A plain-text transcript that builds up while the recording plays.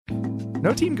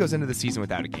No team goes into the season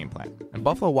without a game plan, and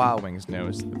Buffalo Wild Wings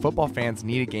knows that football fans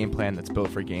need a game plan that's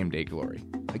built for game day glory.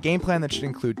 A game plan that should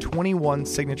include 21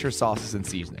 signature sauces and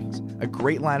seasonings, a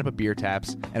great lineup of beer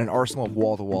taps, and an arsenal of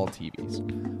wall-to-wall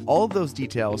TVs. All of those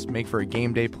details make for a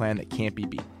game day plan that can't be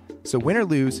beat. So win or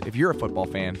lose, if you're a football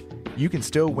fan, you can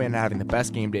still win having the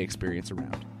best game day experience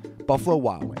around. Buffalo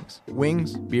Wild Wings.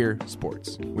 Wings, beer,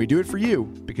 sports. We do it for you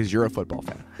because you're a football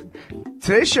fan.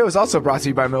 Today's show is also brought to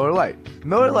you by Miller Lite.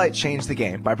 Miller Lite changed the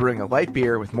game by brewing a light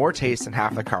beer with more taste and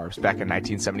half the carbs back in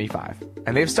 1975.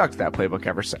 And they've stuck to that playbook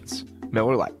ever since.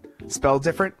 Miller Lite. Spelled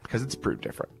different because it's brewed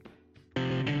different.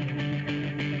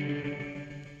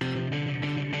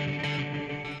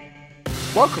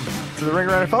 Welcome to the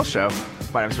Ringer NFL show.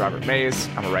 My name is Robert Mays.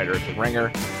 I'm a writer at The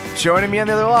Ringer. Joining me on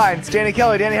the other line, it's Danny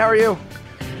Kelly. Danny, how are you?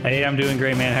 Hey, I'm doing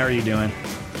great, man. How are you doing?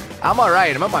 I'm all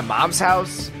right. I'm at my mom's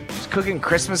house. She's cooking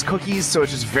Christmas cookies, so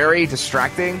it's just very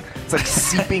distracting. It's like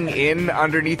seeping in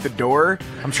underneath the door.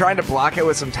 I'm trying to block it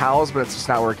with some towels, but it's just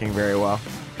not working very well.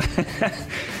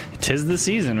 Tis the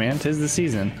season, man. Tis the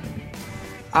season.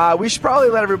 We should probably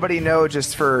let everybody know,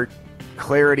 just for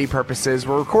clarity purposes,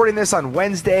 we're recording this on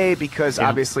Wednesday because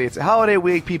obviously it's a holiday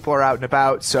week. People are out and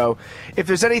about. So if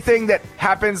there's anything that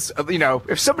happens,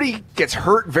 if somebody gets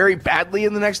hurt very badly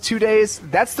in the next 2 days,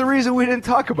 that's the reason we didn't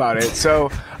talk about it.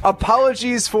 So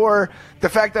apologies for the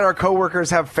fact that our coworkers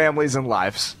have families and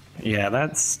lives. Yeah,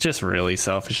 that's just really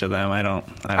selfish of them. I don't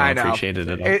appreciate it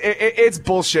at all. It's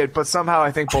bullshit, but somehow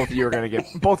I think both you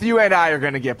and I are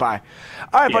going to get by.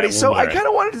 All right, buddy. So I kind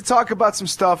of wanted to talk about some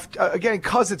stuff, again,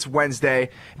 because it's Wednesday,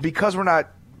 because we're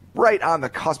not right on the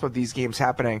cusp of these games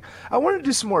happening. I wanted to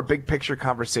do some more big picture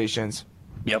conversations.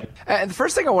 Yep. And the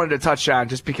first thing I wanted to touch on,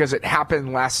 just because it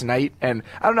happened last night, and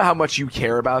I don't know how much you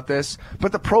care about this,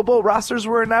 but the Pro Bowl rosters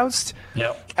were announced.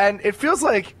 Yep. And it feels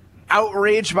like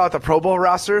outrage about the Pro Bowl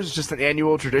rosters is just an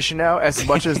annual tradition now, as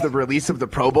much as the release of the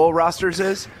Pro Bowl rosters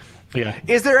is. Yeah.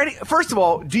 Is there any, first of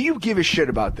all, do you give a shit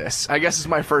about this? I guess is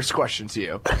my first question to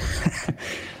you.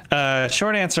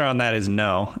 Short answer on that is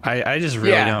no. I just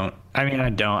really don't. I mean, I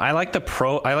don't. I like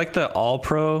the all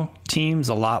pro teams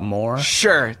a lot more.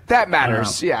 Sure. That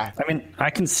matters. Yeah. I mean,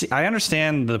 I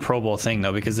understand the Pro Bowl thing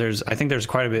though, because I think there's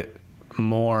quite a bit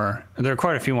more. There are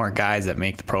quite a few more guys that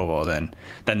make the Pro Bowl than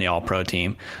the all pro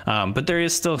team. But there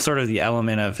is still sort of the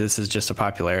element of this is just a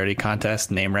popularity contest,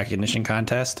 name recognition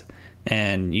contest.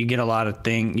 And you get a lot of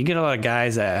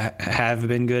guys that have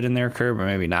been good in their career, but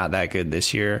maybe not that good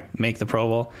this year, make the Pro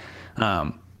Bowl.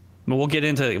 But we'll get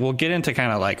into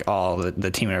kind of like all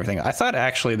the team and everything. I thought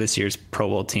actually this year's Pro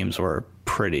Bowl teams were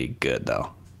pretty good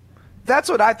though. That's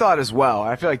what I thought as well.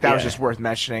 I feel like that was just worth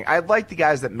mentioning. I like the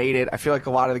guys that made it. I feel like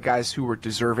a lot of the guys who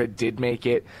deserve it did make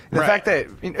it. The fact that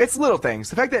it's little things.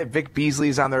 The fact that Vic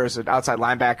Beasley's on there as an outside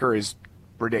linebacker is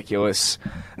ridiculous.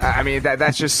 I mean,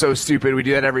 that's just so stupid. We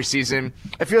do that every season.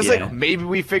 It feels like maybe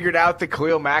we figured out that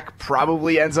Khalil Mack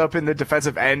probably ends up in the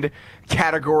defensive end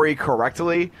category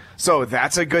correctly, so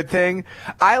that's a good thing.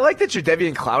 I like that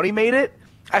Jadeveon Clowney made it.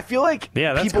 I feel like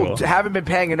people haven't been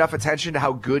paying enough attention to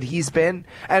how good he's been.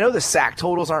 I know the sack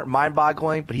totals aren't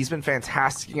mind-boggling, but he's been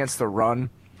fantastic against the run.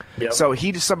 Yep. So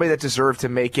he's somebody that deserved to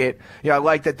make it. I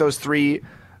like that those three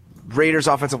Raiders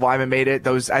offensive linemen made it.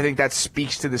 I think that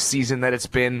speaks to the season that it's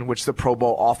been, which the Pro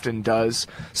Bowl often does.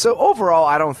 So overall,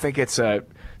 I don't think it's a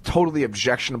totally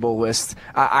objectionable list.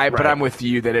 But I'm with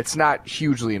you that it's not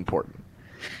hugely important.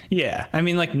 Yeah, I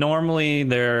mean, like normally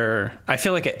I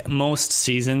feel like at most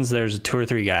seasons there's 2 or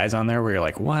 3 guys on there where you're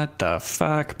like, what the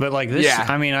fuck? But like this,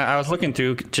 I mean, I was looking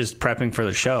through just prepping for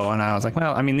the show, and I was like,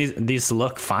 well, I mean, these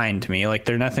look fine to me. Like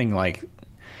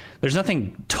there's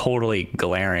nothing totally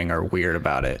glaring or weird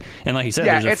about it. And like you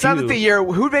said, it's not that the year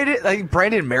who made it. Like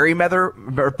Brandon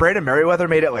Merriweather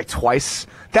made it like twice.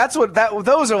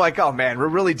 Those are like, oh man, we're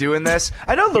really doing this.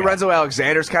 I know Lorenzo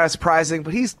Alexander's kind of surprising,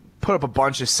 but he's put up a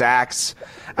bunch of sacks.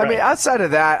 I mean, outside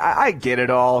of that, I get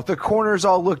it all. The corners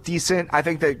all look decent. I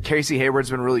think that Casey Hayward's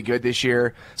been really good this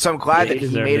year, so I'm glad that he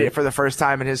made it for the first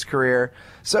time in his career.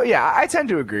 So yeah, I tend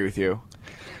to agree with you.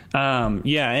 And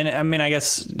I mean, I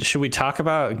guess, should we talk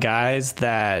about guys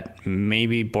that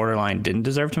maybe borderline didn't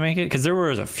deserve to make it? Because there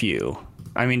was a few.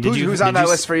 I mean, who's on that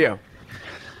list for you?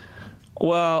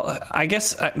 Well, I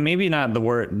guess maybe not the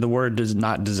word does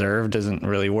not deserve doesn't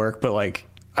really work, but like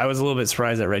I was a little bit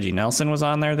surprised that Reggie Nelson was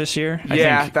on there this year. I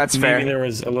think that's fair. Maybe there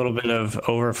was a little bit of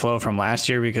overflow from last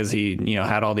year because he,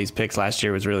 had all these picks last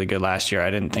year, was really good last year.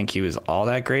 I didn't think he was all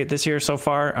that great this year so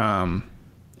far.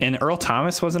 And Earl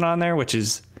Thomas wasn't on there, which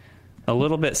is a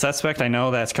little bit suspect. I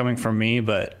know that's coming from me,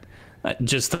 but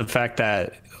just the fact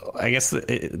that I guess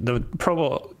the Pro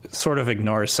Bowl sort of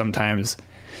ignores sometimes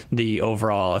the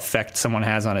overall effect someone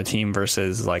has on a team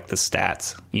versus like the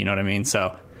stats. You know what I mean?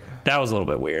 So that was a little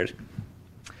bit weird.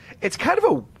 It's kind of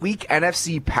a weak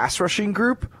NFC pass rushing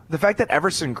group. The fact that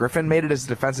Everson Griffin made it as a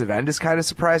defensive end is kind of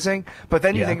surprising. But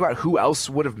then you think about who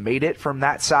else would have made it from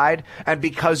that side. And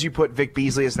because you put Vic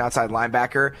Beasley as an outside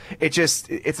linebacker,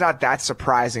 it's not that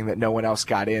surprising that no one else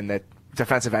got in that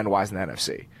defensive end wise in the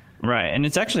NFC. Right. And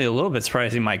it's actually a little bit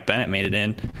surprising Mike Bennett made it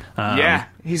in.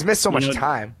 He's missed so much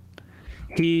time.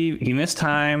 He missed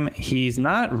time. He's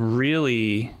not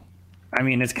really, I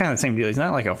mean, it's kind of the same deal. He's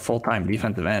not like a full-time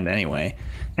defensive end anyway.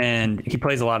 And he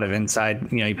plays a lot of inside,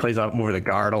 he plays over the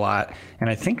guard a lot. And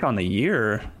I think on the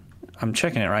year, I'm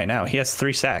checking it right now, he has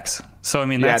 3 sacks. So, I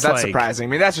mean, that's surprising.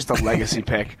 I mean, that's just a legacy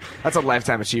pick. That's a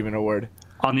lifetime achievement award.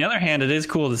 On the other hand, it is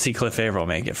cool to see Cliff Averill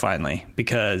make it finally,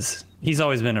 because he's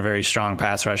always been a very strong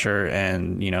pass rusher,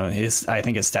 and I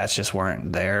think his stats just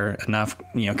weren't there enough,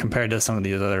 compared to some of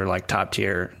these other like top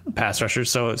tier pass rushers.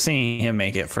 So seeing him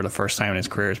make it for the first time in his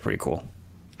career is pretty cool.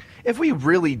 If we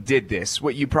really did this,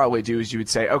 what you probably do is you would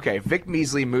say, okay, Vic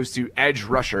Beasley moves to edge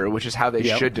rusher, which is how they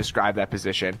should describe that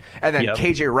position, and then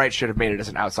KJ Wright should have made it as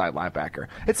an outside linebacker.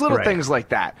 It's little things like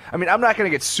that. I mean, I'm not going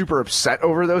to get super upset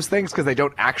over those things because they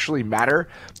don't actually matter,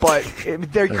 but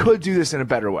they could do this in a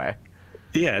better way.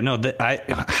 Yeah, no.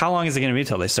 How long is it going to be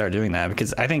till they start doing that?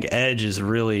 Because I think edge is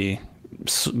really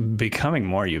becoming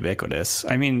more ubiquitous.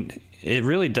 I mean, it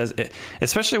really does,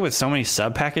 especially with so many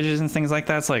sub packages and things like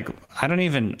that. It's like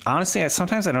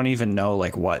sometimes I don't even know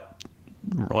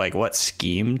what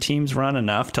scheme teams run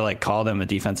enough to call them a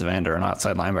defensive end or an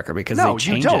outside linebacker, because they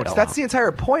change it. That's the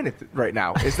entire point right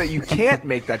now, is that you can't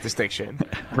make that distinction.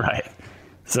 Right.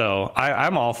 So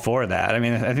I'm all for that. I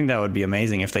mean, I think that would be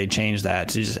amazing if they changed that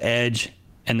to just edge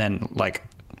and then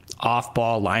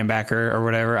off-ball linebacker or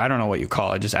whatever. I don't know what you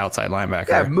call it, just outside linebacker.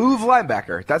 Yeah, move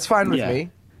linebacker. That's fine with me.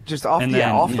 Just off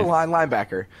the line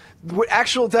linebacker. What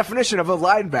actual definition of a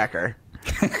linebacker?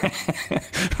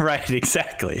 Right,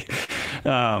 exactly.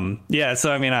 So I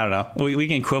mean, I don't know. We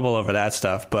can quibble over that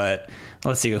stuff, but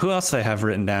let's see. Who else do I have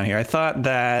written down here? I thought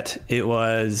that it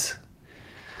was...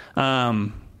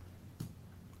 it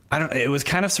was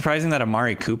kind of surprising that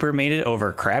Amari Cooper made it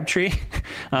over Crabtree.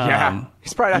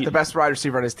 He's probably not the best wide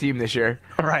receiver on his team this year.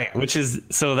 Right,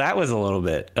 so that was a little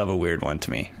bit of a weird one to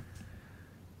me.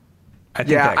 I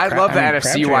love the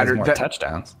NFC wide receivers.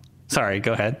 Touchdowns. Sorry,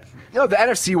 go ahead. The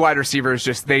NFC wide receivers,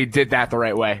 they did that the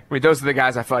right way. I mean, those are the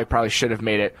guys I feel like probably should have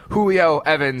made it. Julio,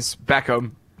 Evans,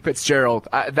 Beckham, Fitzgerald,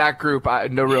 that group,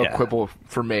 no real quibble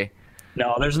for me.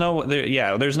 No, there's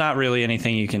not really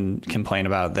anything you can complain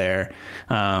about there.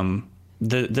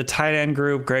 The tight end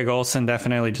group, Greg Olsen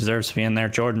definitely deserves to be in there.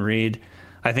 Jordan Reed,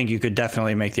 I think you could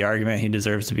definitely make the argument he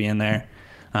deserves to be in there.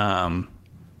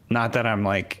 Not that I'm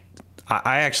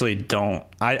I actually don't.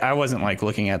 I wasn't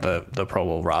looking at the Pro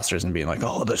Bowl rosters and being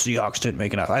oh, the Seahawks didn't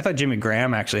make enough. I thought Jimmy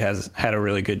Graham actually has had a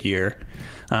really good year,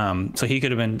 so he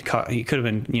could have been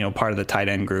part of the tight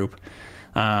end group.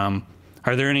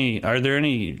 Are there any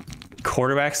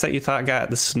quarterbacks that you thought got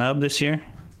the snub this year?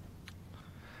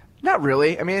 Not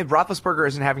really. I mean, Roethlisberger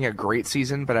isn't having a great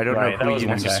season, but I don't know who you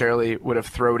necessarily would have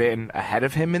thrown in ahead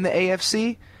of him in the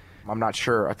AFC. I'm not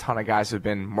sure a ton of guys have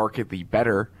been markedly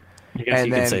better. I guess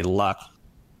you could say luck.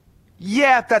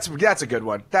 Yeah, that's a good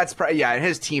one. And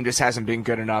his team just hasn't been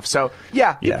good enough. So,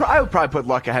 I would probably put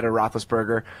Luck ahead of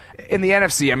Roethlisberger. In the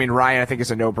NFC, I mean, Ryan, I think,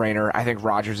 is a no-brainer. I think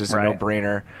Rodgers is a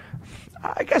no-brainer.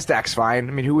 I guess Dak's fine.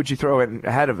 I mean, who would you throw in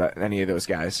ahead of any of those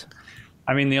guys?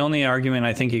 I mean, the only argument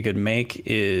I think you could make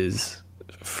is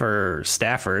for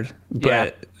Stafford.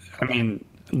 But, I mean...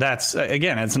 That's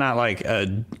again, it's not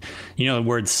the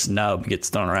word snub gets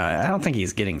thrown around. I don't think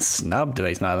he's getting snubbed today.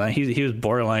 He's not. He was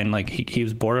borderline he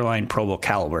was borderline Pro Bowl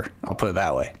caliber. I'll put it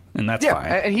that way, and that's fine.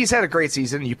 And he's had a great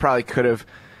season. You probably could have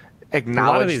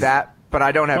acknowledged that. But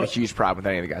I don't have a huge problem with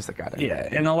any of the guys that got in. Yeah,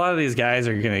 and a lot of these guys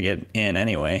are going to get in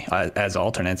anyway as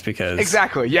alternates because...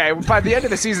 Exactly, yeah. By the end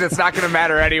of the season, it's not going to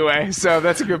matter anyway, so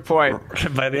that's a good point.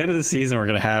 By the end of the season, we're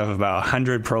going to have about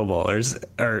 100 Pro Bowlers,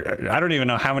 or I don't even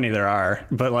know how many there are,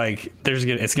 but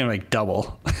it's going to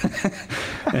double.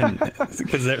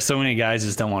 Because there's so many guys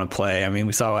just don't want to play. I mean,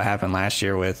 we saw what happened last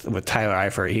year with Tyler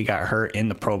Eifert. He got hurt in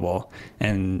the Pro Bowl,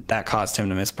 and that caused him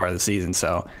to miss part of the season,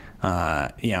 so...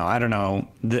 I don't know.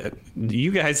 You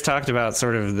guys talked about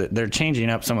they're changing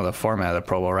up some of the format of the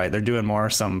Pro Bowl, right? They're doing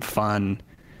some fun,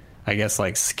 I guess,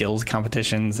 skills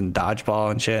competitions and dodgeball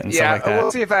and shit and stuff like that. Yeah,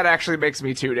 we'll see if that actually makes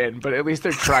me tune in, but at least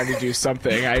they're trying to do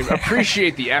something. I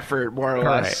appreciate the effort, more or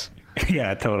less.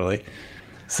 Yeah, totally.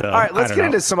 So, all right, let's get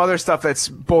into some other stuff that's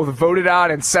both voted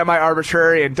on and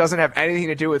semi-arbitrary and doesn't have anything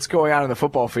to do with what's going on in the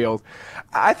football field.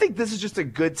 I think this is just a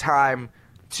good time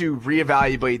to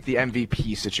reevaluate the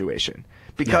MVP situation.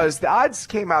 Because the odds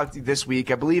came out this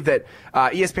week. I believe that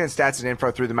ESPN Stats and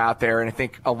Info threw them out there, and I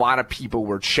think a lot of people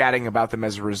were chatting about them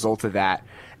as a result of that.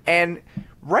 And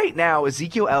right now,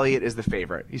 Ezekiel Elliott is the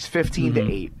favorite. He's 15 to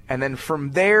 8. And then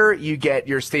from there, you get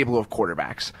your stable of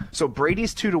quarterbacks. So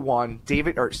Brady's 2-1.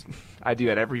 I do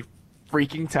that every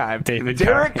freaking time.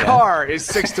 Derek Carr is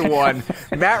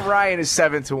 6-1. Matt Ryan is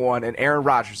 7-1. And Aaron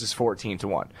Rodgers is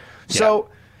 14-1. So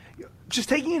just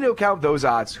taking into account those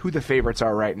odds, who the favorites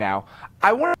are right now,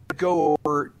 I want to go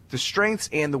over the strengths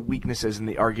and the weaknesses and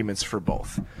the arguments for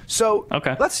both. So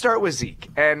let's start with Zeke.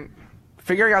 And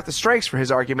figuring out the strengths for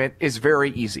his argument is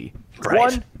very easy. Right.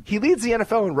 1, he leads the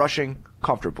NFL in rushing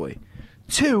comfortably.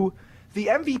 2, the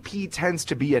MVP tends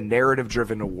to be a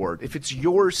narrative-driven award. If it's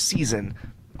your season,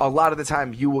 a lot of the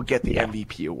time you will get the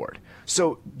MVP award.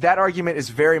 So that argument is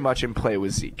very much in play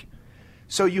with Zeke.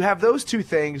 So you have those two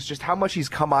things, just how much he's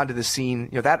come onto the scene.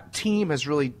 You know, that team has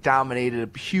really dominated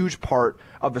a huge part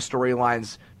of the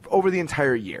storylines over the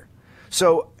entire year.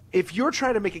 So if you're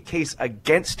trying to make a case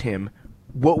against him,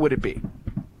 what would it be?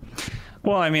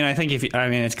 Well, I mean, I think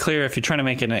it's clear if you're trying to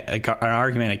make an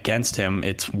argument against him,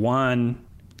 it's one,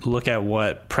 look at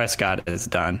what Prescott has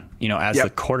done, as the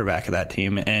quarterback of that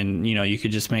team. And, you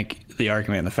could just make the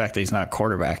argument, the fact that he's not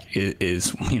quarterback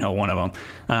is one of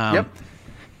them.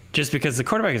 Just because the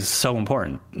quarterback is so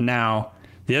important. Now,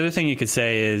 the other thing you could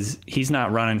say is he's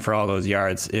not running for all those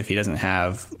yards if he doesn't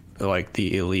have like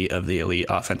the elite of the elite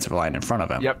offensive line in front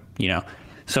of him.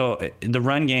 So the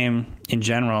run game in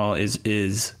general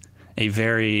is a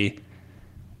very,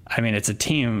 it's a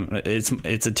team.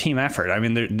 It's a team effort. I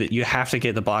mean, you have to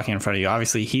get the blocking in front of you.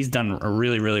 Obviously, he's done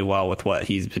really, really well with what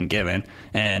he's been given,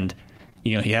 and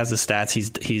he has the stats.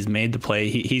 He's made the play.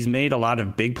 He's made a lot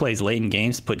of big plays late in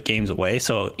games, put games away.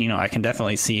 So I can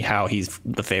definitely see how he's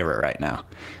the favorite right now,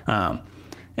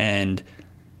 and.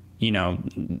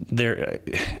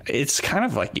 It's kind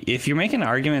of like if you're making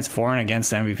arguments for and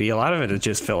against MVP, a lot of it is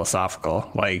just philosophical.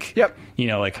 Like,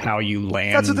 like how you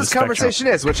land. That's what this conversation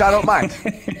is, which I don't mind.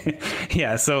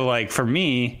 Yeah. So like for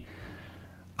me,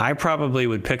 I probably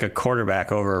would pick a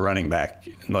quarterback over a running back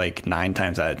like 9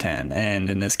 times out of 10. And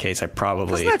in this case, I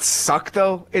probably... Doesn't that suck,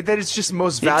 though? That it's just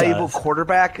most valuable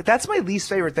quarterback? That's my least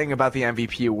favorite thing about the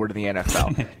MVP award in the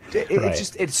NFL.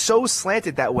 It's so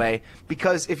slanted that way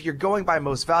because if you're going by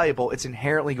most valuable, it's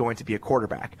inherently going to be a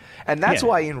quarterback. And that's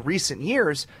why in recent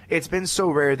years, it's been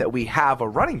so rare that we have a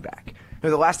running back.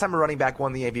 The last time a running back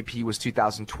won the MVP was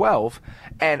 2012,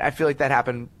 and I feel like that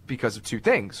happened because of two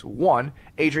things. One,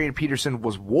 Adrian Peterson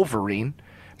was Wolverine,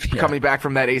 coming back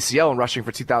from that ACL and rushing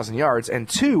for 2,000 yards. And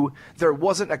two, there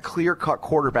wasn't a clear-cut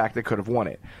quarterback that could have won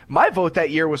it. My vote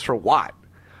that year was for Watt.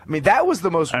 I mean, that was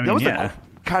the most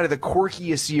kind of the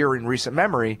quirkiest year in recent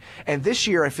memory. And this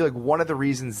year, I feel like one of the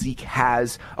reasons Zeke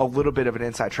has a little bit of an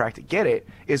inside track to get it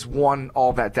is, one,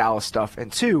 all that Dallas stuff,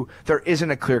 and two, there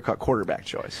isn't a clear-cut quarterback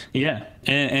choice. Yeah,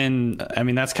 and I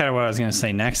mean, that's kind of what I was going to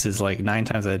say next is like 9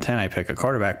 times out of 10 I pick a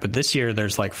quarterback, but this year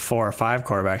there's like 4 or 5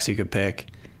 quarterbacks you could pick.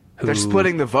 They're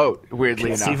splitting the vote,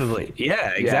 weirdly enough.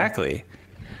 Yeah, exactly.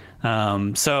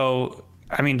 So...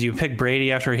 I mean, do you pick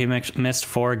Brady after he missed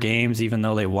 4 games, even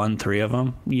though they won 3 of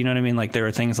them? You know what I mean? Like, there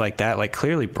are things like that. Like,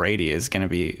 clearly Brady is going to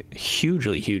be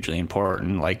hugely, hugely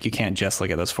important. Like, you can't just look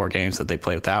at those 4 games that they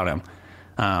played without him.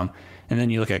 And then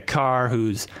you look at Carr,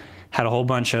 who's had a whole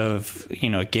bunch of,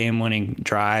 game-winning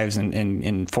drives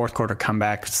and fourth-quarter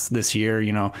comebacks this year.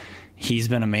 He's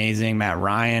been amazing. Matt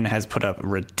Ryan has put up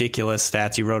ridiculous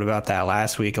stats. You wrote about that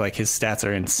last week. Like, his stats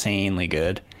are insanely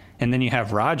good. And then you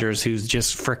have Rodgers, who's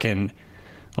just freaking...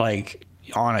 like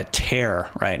on a tear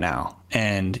right now,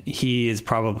 and he is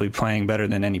probably playing better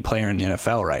than any player in the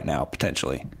NFL right now,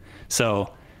 potentially.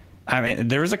 So, I mean,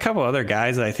 there was a couple other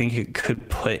guys that I think you could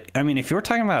put. I mean, if you're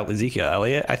talking about Ezekiel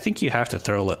Elliott, I think you have to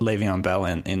throw Le'Veon Bell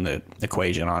in the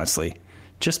equation, honestly,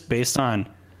 just based on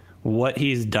what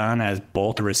he's done as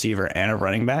both a receiver and a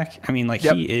running back. I mean, like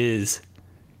he's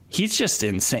just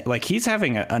insane. Like he's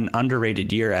having an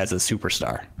underrated year as a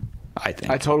superstar, I think.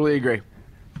 I totally agree.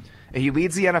 He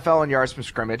leads the NFL in yards from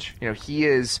scrimmage. He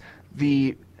is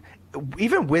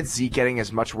even with Zeke getting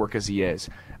as much work as he is,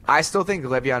 I still think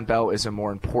Le'Veon Bell is a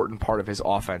more important part of his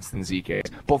offense than Zeke is,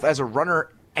 both as a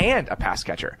runner and a pass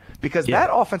catcher, because that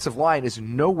offensive line is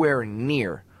nowhere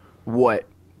near what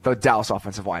the Dallas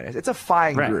offensive line is. It's a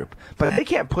fine group, but they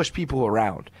can't push people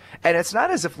around. And it's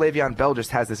not as if Le'Veon Bell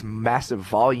just has this massive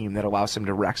volume that allows him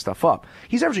to rack stuff up.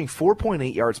 He's averaging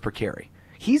 4.8 yards per carry.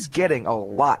 He's getting a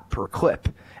lot per clip.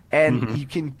 And you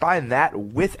can combine that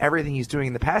with everything he's doing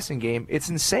in the passing game. It's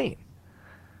insane.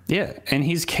 Yeah, and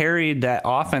he's carried that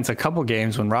offense a couple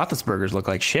games when Roethlisberger's looked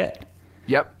like shit.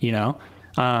 Yep. You know,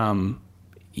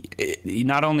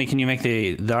 not only can you make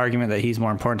the argument that he's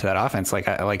more important to that offense,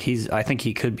 I think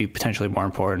he could be potentially more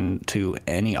important to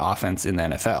any offense in the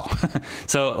NFL.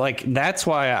 So like that's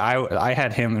why I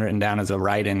had him written down as a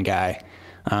right-in guy.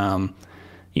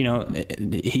 You know,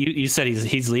 you said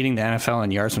he's leading the NFL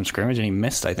in yards from scrimmage, and he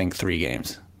missed, I think, 3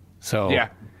 games. So yeah,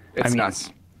 it's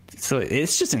nuts. So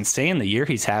it's just insane the year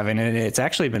he's having, and it's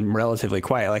actually been relatively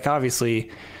quiet. Like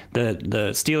obviously, the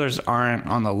Steelers aren't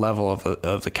on the level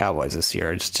of the Cowboys this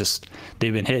year. It's just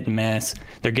they've been hit and miss.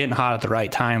 They're getting hot at the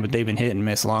right time, but they've been hit and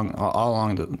miss all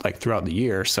along throughout the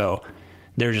year. So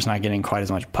they're just not getting quite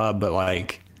as much pub. But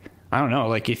like I don't know,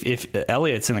 like if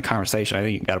Elliott's in the conversation, I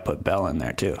think you got to put Bell in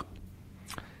there too.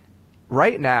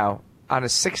 Right now, on a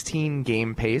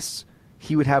 16-game pace,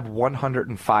 he would have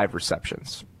 105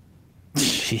 receptions.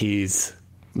 Jeez.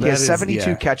 He has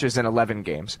 72 catches in 11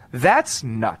 games. That's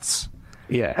nuts.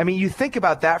 Yeah. I mean, you think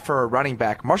about that for a running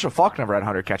back. Marshall Faulk never had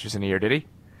 100 catches in a year, did he?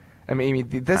 I mean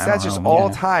that's just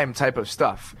all-time type of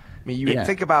stuff. I mean, you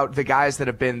think about the guys that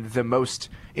have been the most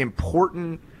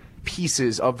important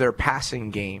pieces of their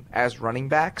passing game as running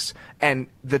backs, and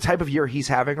the type of year he's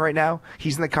having right now,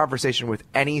 he's in the conversation with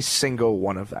any single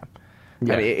one of them.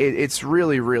 Yeah. I mean, it's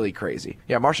really, really crazy.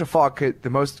 Yeah, Marshall Faulk, the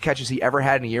most catches he ever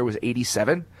had in a year was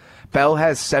 87. Bell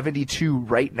has 72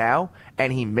 right now,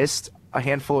 and he missed a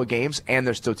handful of games, and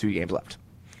there's still 2 games left.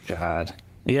 God.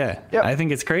 Yeah. Yep. I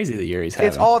think it's crazy the year he's having.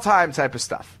 It's all-time type of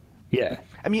stuff. Yeah.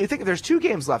 I mean, you think there's 2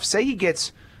 games left. Say he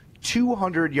gets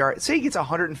 200 yards. Say he gets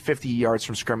 150 yards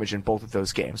from scrimmage in both of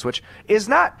those games, which is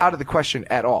not out of the question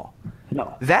at all.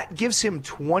 No. That gives him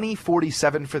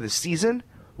 20-47 for the season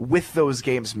with those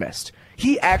games missed.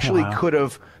 He actually could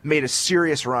have made a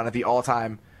serious run at the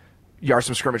all-time yards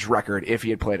from scrimmage record if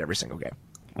he had played every single game.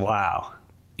 Wow.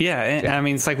 Yeah, and I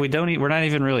mean, it's like we're not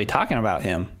even really talking about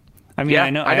him. I mean, yeah, I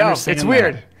know. It's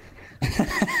weird.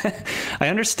 I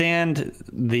understand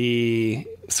the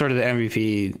sort of the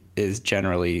MVP is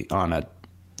generally on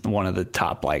one of the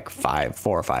top like 4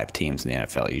 or 5 teams in the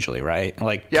NFL usually, right?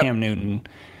 Like Cam Newton,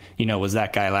 was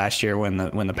that guy last year when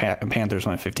the Panthers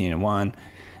went 15-1.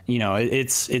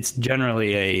 It's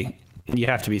generally you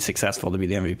have to be successful to be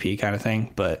the MVP kind of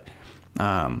thing, but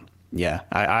I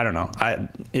don't know.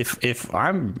 If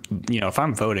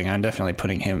I'm voting, I'm definitely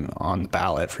putting him on the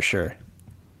ballot for sure.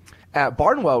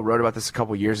 Barnwell wrote about this a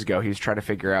couple years ago. He was trying to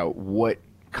figure out what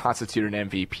constituted an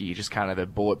MVP, just kind of the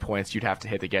bullet points you'd have to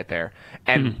hit to get there.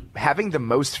 And having the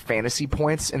most fantasy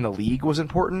points in the league was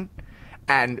important.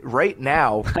 And right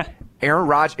now, Aaron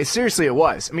Rodgers, seriously, it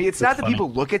was. I mean, it's not that people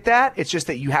look at that. It's just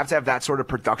that you have to have that sort of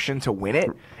production to win it.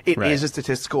 It is a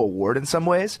statistical award in some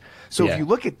ways. So if you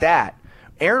look at that,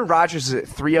 Aaron Rodgers is at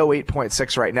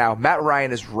 308.6 right now. Matt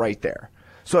Ryan is right there.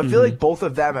 So I feel like both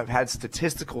of them have had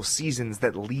statistical seasons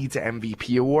that lead to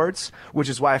MVP awards, which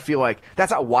is why I feel like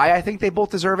that's not why I think they both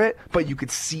deserve it, but you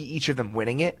could see each of them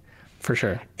winning it. For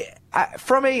sure.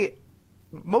 From a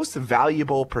most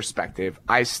valuable perspective,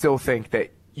 I still think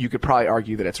that you could probably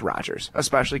argue that it's Rodgers,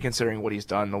 especially considering what he's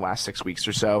done in the last 6 weeks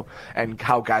or so and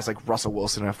how guys like Russell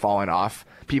Wilson have fallen off.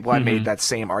 People I made that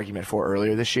same argument for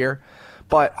earlier this year.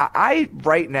 But I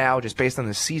right now, just based on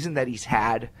the season that he's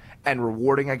had and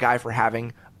rewarding a guy for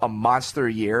having a monster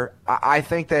year, I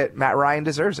think that Matt Ryan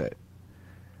deserves it.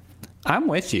 I'm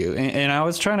with you. And I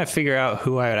was trying to figure out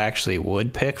who I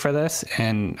would pick for this,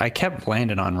 and I kept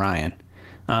landing on Ryan.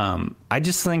 I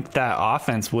just think that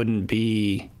offense wouldn't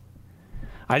be...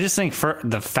 I just think for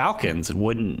the Falcons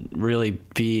wouldn't really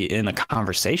be in the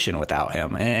conversation without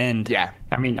him. And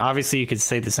I mean, obviously you could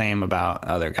say the same about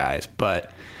other guys,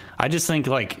 but I just think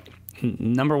like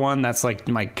number one, that's like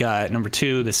my gut. Number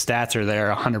two, the stats are there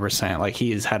 100%. Like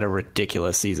he has had a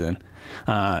ridiculous season.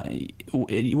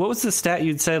 What was the stat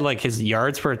you'd said? Like his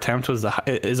yards per attempt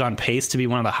is on pace to be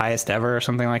one of the highest ever or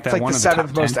something like that. It's like the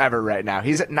 7th most ever right now.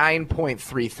 He's at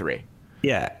 9.33.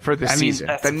 Yeah. For the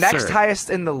season. The next highest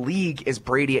in the league is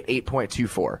Brady at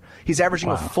 8.24. He's averaging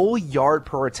a full yard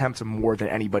per attempt more than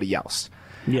anybody else.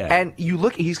 Yeah. And you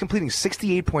look, he's completing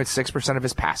 68.6% of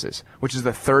his passes, which is the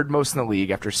 3rd most in the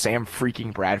league after Sam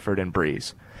freaking Bradford and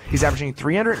Breeze. He's averaging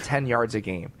 310 yards a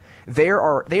game. They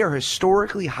are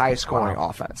historically high scoring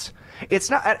offense.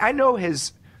 It's not, I know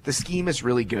the scheme is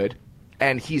really good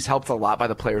and he's helped a lot by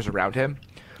the players around him.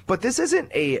 But this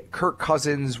isn't a Kirk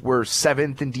Cousins, we're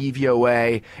 7th in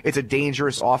DVOA, it's a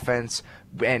dangerous offense,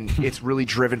 and it's really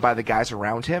driven by the guys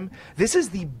around him. This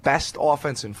is the best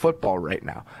offense in football right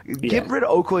now. Get rid of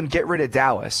Oakland, get rid of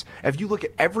Dallas. If you look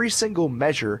at every single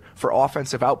measure for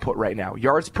offensive output right now,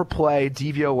 yards per play,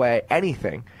 DVOA,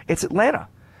 anything, it's Atlanta.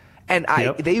 And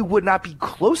they would not be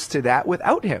close to that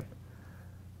without him.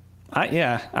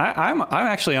 I'm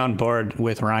actually on board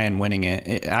with Ryan winning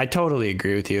it. I totally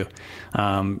agree with you.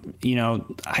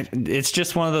 It's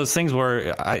just one of those things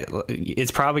where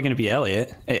it's probably going to be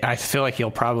Elliott. I feel like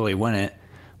he'll probably win it,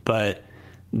 but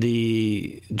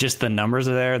the numbers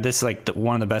are there. This is like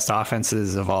one of the best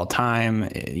offenses of all time.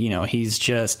 He's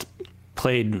just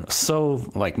played so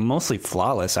like mostly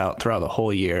flawless out throughout the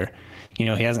whole year. He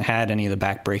hasn't had any of the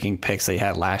back-breaking picks that he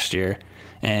had last year,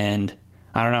 and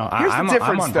I don't know.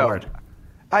 I'm on board.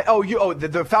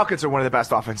 The Falcons are one of the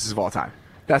best offenses of all time.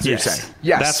 That's what you're saying.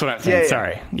 Yes. That's what I'm saying.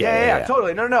 Sorry. Yeah,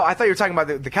 totally. No. I thought you were talking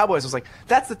about the Cowboys. I was like,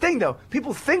 that's the thing, though.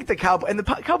 People think the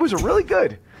Cowboys are really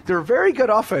good. They're a very good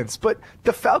offense, but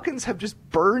the Falcons have just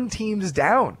burned teams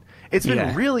down. It's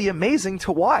been really amazing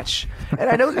to watch. And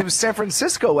I know it was San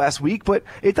Francisco last week, but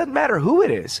it doesn't matter who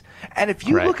it is. And if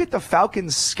you look at the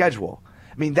Falcons' schedule,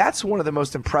 I mean, that's one of the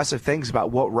most impressive things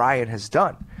about what Ryan has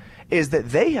done, is that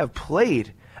they have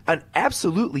played an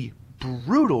absolutely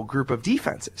brutal group of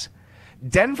defenses.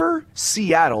 Denver,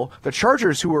 Seattle, the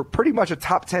Chargers, who are pretty much a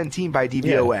top 10 team by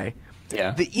DVOA,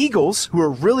 the Eagles, who are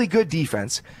really good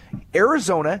defense,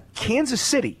 Arizona, Kansas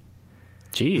City.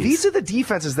 Jeez. These are the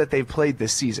defenses that they've played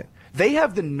this season. They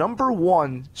have the number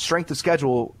one strength of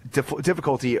schedule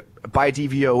difficulty by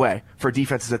DVOA for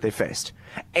defenses that they faced,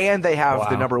 and they have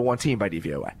the number one team by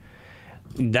DVOA.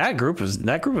 That group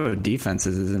of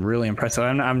defenses is really impressive.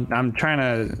 I'm trying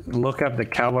to look up the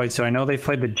Cowboys. So I know they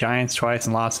played the Giants twice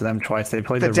and lost to them twice. They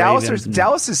played the Ravens.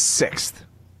 Dallas is sixth.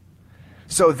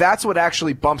 So that's what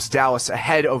actually bumps Dallas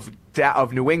ahead of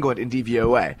New England in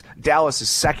DVOA. Dallas is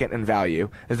second in value.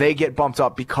 They get bumped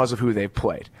up because of who they've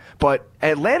played. But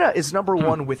Atlanta is number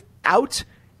one without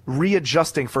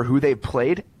readjusting for who they've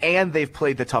played, and they've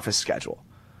played the toughest schedule.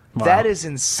 Wow. That is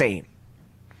insane.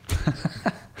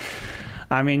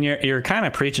 I mean, you're kind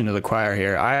of preaching to the choir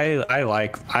here. I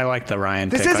like the Ryan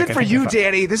pick. This isn't for you,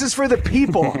 Danny. This is for the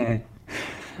people.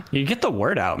 You get the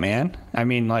word out, man. I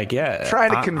mean,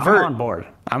 trying to convert.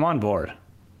 I'm on board.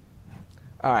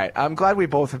 All right. I'm glad we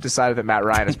both have decided that Matt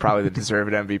Ryan is probably the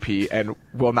deserved MVP and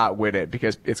will not win it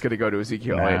because it's going to go to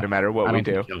Ezekiel Elliott no matter what we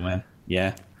do. Think he'll win.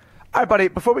 Yeah. All right, buddy,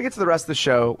 before we get to the rest of the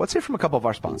show, let's hear from a couple of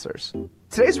our sponsors.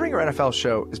 Today's Ringer NFL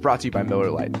show is brought to you by Miller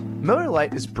Lite. Miller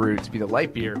Lite is brewed to be the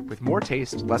light beer with more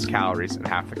taste, less calories, and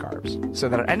half the carbs, so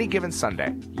that on any given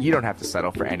Sunday, you don't have to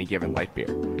settle for any given light beer.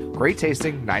 Great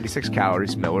tasting, 96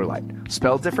 calories, Miller Lite.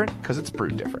 Spelled different because it's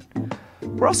brewed different.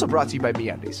 We're also brought to you by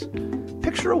MeUndies.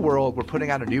 Picture a world where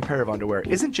putting on a new pair of underwear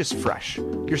isn't just fresh.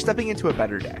 You're stepping into a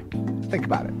better day. Think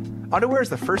about it. Underwear is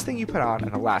the first thing you put on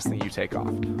and the last thing you take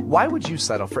off. Why would you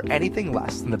settle for anything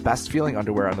less than the best feeling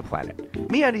underwear on the planet?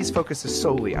 MeUndies focuses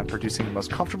solely on producing the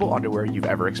most comfortable underwear you've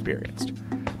ever experienced.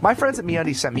 My friends at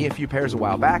MeUndies sent me a few pairs a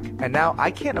while back, and now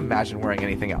I can't imagine wearing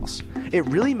anything else. It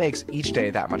really makes each day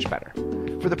that much better.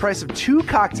 For the price of 2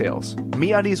 cocktails,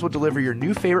 MeUndies will deliver your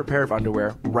new favorite pair of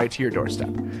underwear right to your doorstep.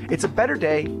 It's a better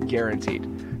day,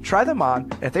 guaranteed. Try them on,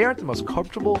 and if they aren't the most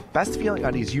comfortable, best-feeling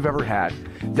undies you've ever had,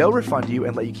 they'll refund you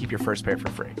and let you keep your first pair for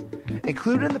free.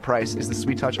 Included in the price is the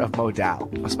sweet touch of Modal,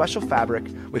 a special fabric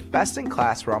with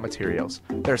best-in-class raw materials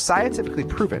that are scientifically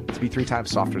proven to be 3 times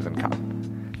softer than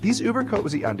cotton. These uber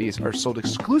cozy undies are sold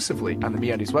exclusively on the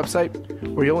MeUndies website,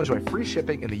 where you'll enjoy free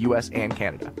shipping in the US and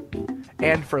Canada.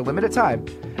 And for a limited time,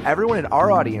 everyone in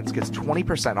our audience gets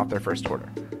 20% off their first order.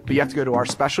 But you have to go to our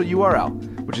special URL,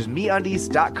 which is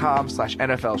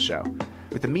MeUndies.com/NFL show.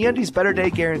 With the MeUndies Better Day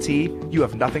Guarantee, you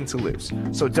have nothing to lose.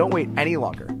 So don't wait any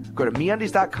longer. Go to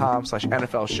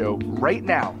MeUndies.com/NFL show right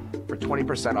now for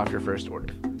 20% off your first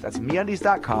order. That's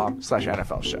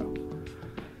MeUndies.com/NFL show.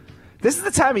 This is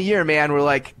the time of year, man, where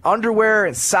like underwear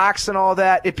and socks and all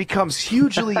that, it becomes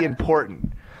hugely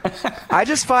important. I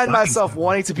just find myself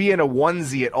wanting to be in a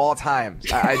onesie at all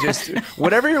times. I just,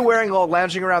 whatever you're wearing while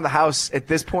lounging around the house at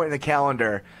this point in the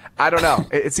calendar, I don't know.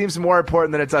 It seems more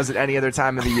important than it does at any other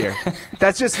time of the year.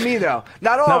 That's just me, though.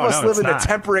 Not all of us live in the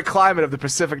temperate climate of the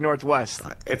Pacific Northwest.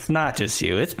 It's not just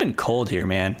you. It's been cold here,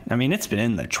 man. I mean, it's been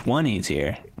in the 20s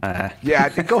here. Yeah,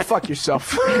 go fuck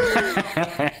yourself.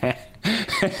 I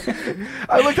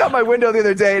looked out my window the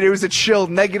other day, and it was a chill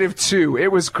 -2.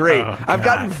 It was great. I've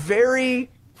gotten very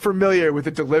familiar with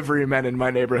the delivery men in my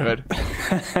neighborhood.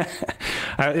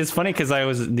 It's funny because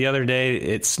the other day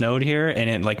it snowed here and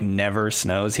it like never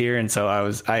snows here, and so I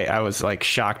was like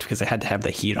shocked because I had to have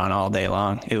the heat on all day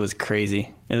long. It was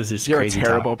crazy. It was just crazy. You're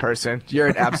a terrible person. You're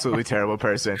an absolutely terrible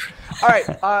person. All right,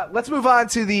 let's move on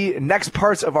to the next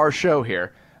parts of our show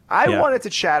here. I wanted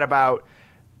to chat about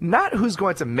not who's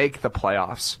going to make the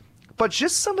playoffs, but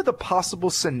just some of the possible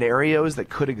scenarios that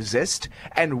could exist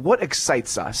and what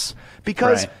excites us.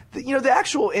 Because, the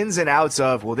actual ins and outs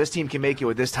of, well, this team can make it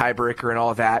with this tiebreaker and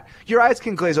all that, your eyes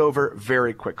can glaze over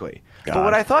very quickly. God. But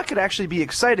what I thought could actually be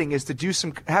exciting is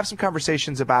to have some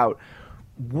conversations about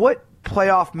what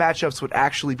playoff matchups would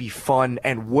actually be fun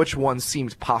and which ones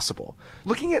seemed possible.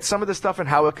 Looking at some of the stuff and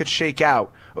how it could shake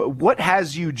out, what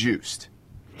has you juiced?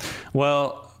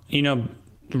 Well,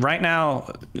 right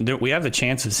now we have the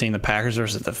chance of seeing the Packers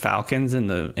versus the Falcons in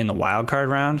the wild card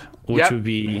round, which would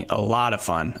be a lot of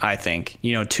fun, I think.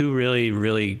 Two really,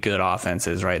 really good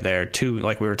offenses right there. Two,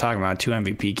 like we were talking about, two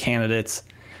MVP candidates.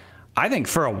 I think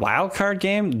for a wild card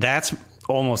game, that's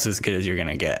almost as good as you're going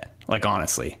to get, like,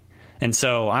 honestly. And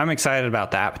so I'm excited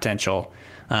about that potential.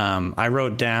 I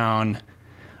wrote down,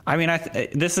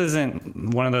 this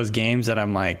isn't one of those games that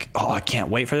I'm like, oh, I can't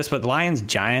wait for this, but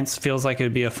Lions-Giants feels like it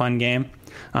would be a fun game.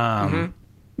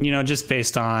 Just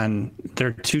based on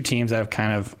they're two teams that have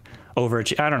kind of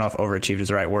overachieved. I don't know if overachieved is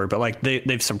the right word, but like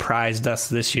they've surprised us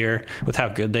this year with how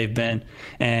good they've been.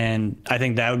 And I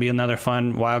think that would be another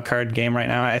fun wild card game right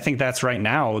now. I think that's right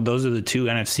now. Those are the two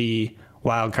NFC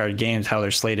wild card games, how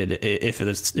they're slated if the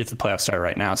playoffs start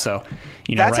right now. So,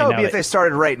 that's right how it would now be if they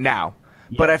started right now.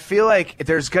 Yeah. But I feel like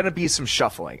there's going to be some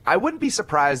shuffling. I wouldn't be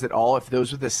surprised at all if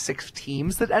those were the 6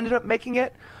 teams that ended up making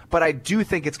it. But I do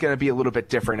think it's going to be a little bit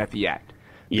different at the end.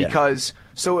 Yeah. Because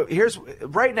here's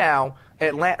right now,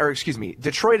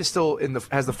 Detroit is still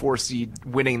has the 4 seed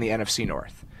winning the NFC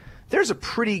North. There's a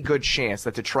pretty good chance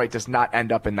that Detroit does not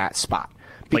end up in that spot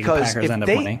because the Packers end up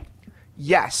winning.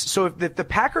 Yes. So if the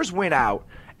Packers win out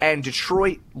and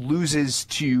Detroit loses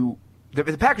to if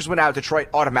the Packers win out, Detroit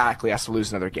automatically has to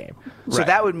lose another game. So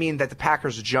that would mean that the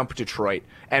Packers jump Detroit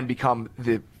and become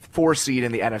the 4 seed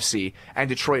in the NFC, and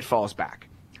Detroit falls back.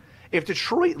 If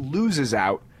Detroit loses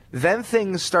out, then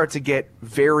things start to get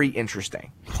very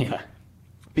interesting. Yeah.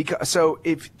 So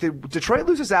if Detroit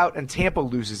loses out and Tampa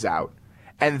loses out,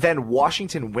 and then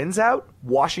Washington wins out,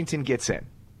 Washington gets in.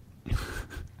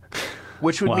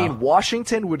 Which would mean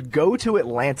Washington would go to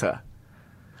Atlanta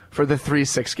for the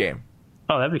 3-6 game.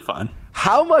 Oh, that'd be fun.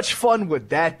 How much fun would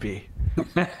that be?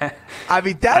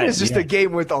 That is just a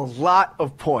game with a lot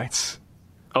of points.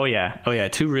 Oh, yeah.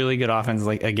 Two really good offenses,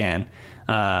 again.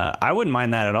 I wouldn't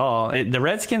mind that at all. The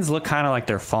Redskins look kind of like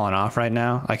they're falling off right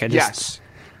now. I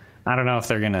don't know if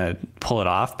they're going to pull it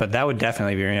off, but that would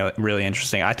definitely be really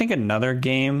interesting. I think another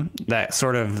game that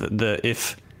sort of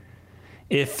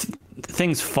if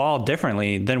things fall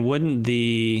differently, then wouldn't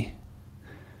the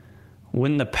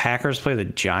Packers play the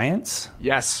Giants?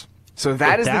 Yes. So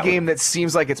that is the game that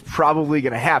seems like it's probably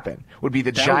going to happen, would be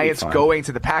the Giants going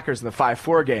to the Packers in the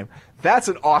 5-4 game. That's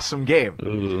an awesome game.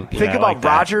 Ooh, Think about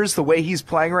Rodgers, the way he's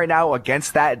playing right now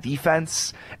against that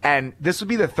defense. And this would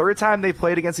be the 3rd time they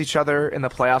played against each other in the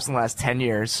playoffs in the last 10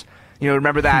 years.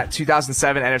 Remember that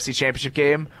 2007 NFC Championship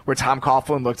game where Tom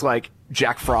Coughlin looked like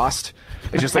Jack Frost?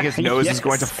 It's just like his nose is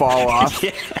going to fall off.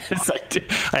 Yes,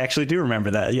 I actually do remember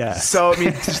that, yeah. So,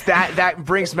 just that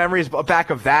brings memories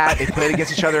back of that. They played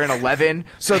against each other in 11.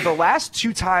 So the last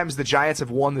 2 times the Giants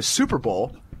have won the Super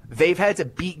Bowl, they've had to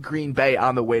beat Green Bay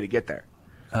on the way to get there.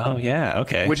 Oh, yeah,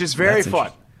 okay. Which is very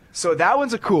fun. So that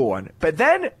one's a cool one. But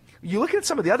then you look at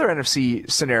some of the other NFC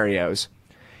scenarios.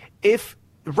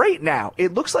 Right now,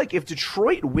 it looks like if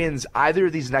Detroit wins either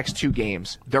of these next 2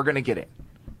 games, they're going to get in.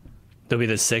 They'll be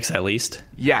the 6 at least?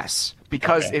 Yes,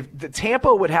 because if the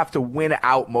Tampa would have to win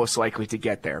out most likely to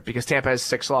get there, because Tampa has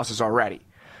 6 losses already.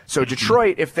 So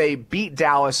Detroit, if they beat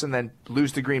Dallas and then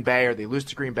lose to Green Bay, or they lose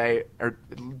to Green Bay, or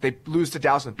they lose to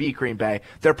Dallas and beat Green Bay,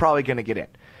 they're probably going to get in.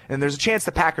 And there's a chance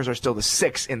the Packers are still the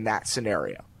 6 in that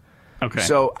scenario. Okay.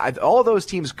 So all those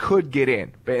teams could get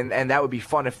in, and that would be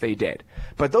fun if they did.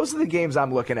 But those are the games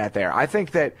I'm looking at there. I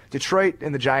think that Detroit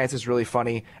and the Giants is really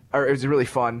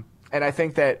fun, and I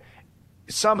think that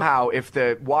somehow if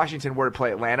the Washington were to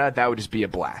play Atlanta, that would just be a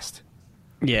blast.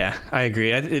 Yeah, I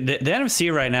agree. The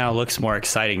NFC right now looks more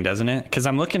exciting, doesn't it? Because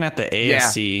I'm looking at the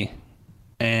AFC,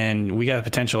 and we got the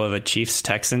potential of a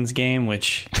Chiefs-Texans game,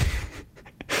 which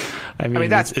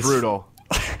that's brutal.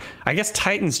 I guess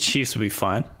Titans-Chiefs would be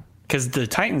fun. Because the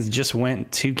Titans just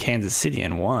went to Kansas City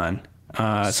and won.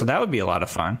 So that would be a lot of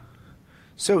fun.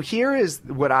 So here is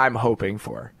what I'm hoping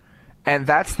for. And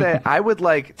that's that I would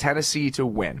like Tennessee to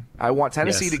win. I want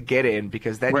Tennessee to get in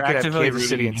because then you could have Kansas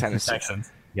City and Tennessee.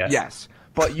 Yes.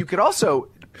 But you could also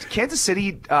Kansas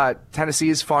City, Tennessee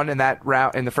is fun in that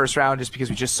round, in the first round, just because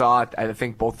we just saw it. I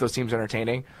think both those teams are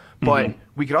entertaining. But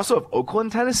we could also have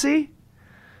Oakland, Tennessee,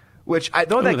 which I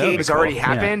know that game has already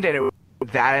happened and it was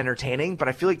that entertaining, but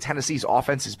I feel like Tennessee's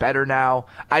offense is better now.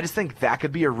 I just think that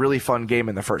could be a really fun game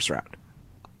in the first round.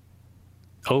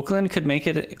 Oakland could make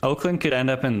it. Oakland could end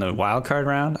up in the wild card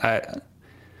round.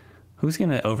 Who's going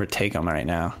to overtake them right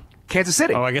now? Kansas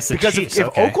City. Oh, I guess the because Chiefs, if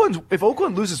okay.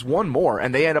 Oakland loses one more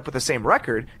and they end up with the same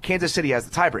record, Kansas City has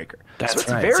the tiebreaker. That's so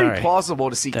it's right, very sorry. plausible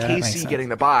to see That makes KC sense. getting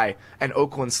the bye and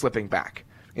Oakland slipping back.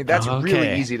 And that's really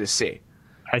Okay. easy to see.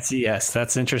 I see. Yes,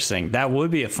 that's interesting. That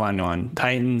would be a fun one.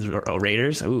 Titans or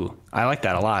Raiders. Ooh, I like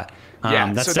that a lot.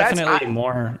 Yeah, that's so definitely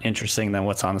more interesting than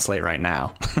what's on the slate right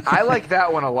now. I like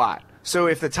that one a lot. So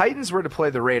if the Titans were to play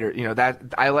the Raiders, that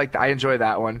I enjoy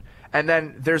that one. And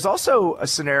then there's also a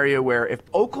scenario where if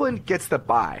Oakland gets the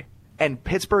bye and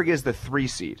Pittsburgh is the 3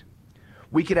 seed,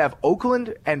 we could have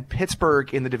Oakland and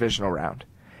Pittsburgh in the divisional round.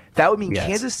 That would mean Yes.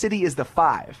 Kansas City is the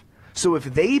 5. So if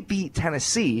they beat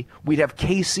Tennessee, we'd have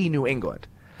KC New England.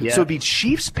 Yeah. So it'd be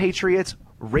Chiefs, Patriots,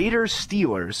 Raiders,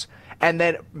 Steelers, and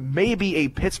then maybe a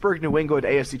Pittsburgh New England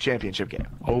AFC Championship game.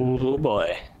 Oh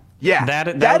boy. Yeah,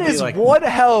 That that would be is like- one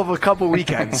hell of a couple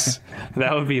weekends.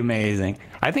 That would be amazing.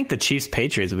 I think the Chiefs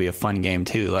Patriots would be a fun game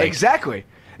too. Like, Exactly.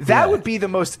 That Yeah. would be the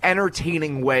most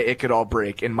entertaining way it could all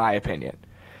break, in my opinion.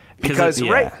 'Cause Because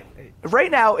yeah.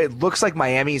 right now, it looks like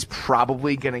Miami's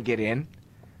probably going to get in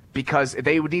because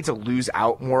they would need to lose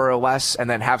out more or less and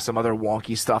then have some other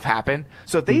wonky stuff happen.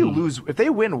 So if they if they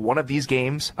win one of these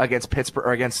games against Pittsburgh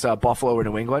or against Buffalo or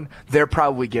New England, they're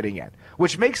probably getting in,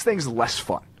 which makes things less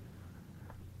fun.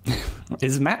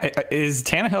 Is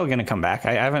Tannehill going to come back?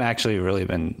 I haven't actually really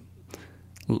been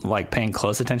like paying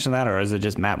close attention to that, or is it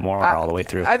just Matt Moore all the way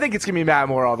through? I think it's going to be Matt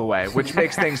Moore all the way, which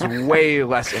makes things way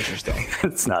less interesting.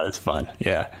 It's not as fun.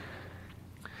 Yeah.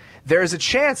 There is a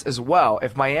chance as well,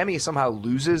 if Miami somehow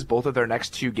loses both of their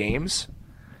next 2 games,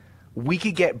 we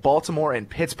could get Baltimore and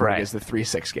Pittsburgh Right. as the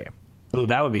 3-6 game. Ooh,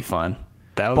 that would be fun.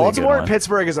 That would Baltimore be a and good one.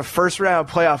 Pittsburgh as a first-round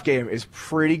playoff game is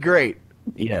pretty great.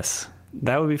 Yes.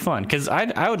 That would be fun because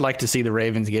I would like to see the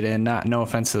Ravens get in. No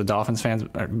offense to the Dolphins fans,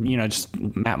 or, just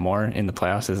Matt Moore in the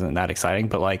playoffs isn't that exciting.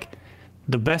 But like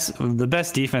the best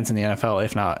defense in the NFL,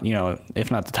 if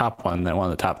not the top one, then one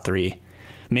of the top 3,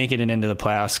 make it into the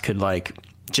playoffs could like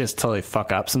just totally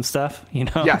fuck up some stuff.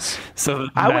 Yes. So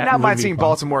I would that not mind be seeing fun.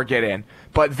 Baltimore get in,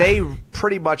 but they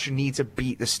pretty much need to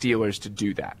beat the Steelers to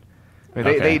do that. I mean,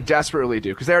 Okay. they desperately do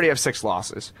because they already have 6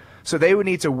 losses. So they would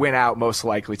need to win out most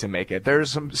likely to make it. There's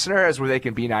some scenarios where they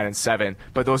can be 9-7,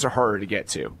 but those are harder to get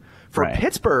to. For Right.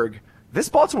 Pittsburgh, this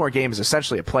Baltimore game is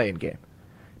essentially a play-in game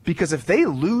because if they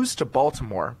lose to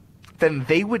Baltimore, then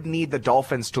they would need the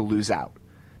Dolphins to lose out.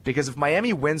 Because if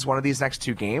Miami wins one of these next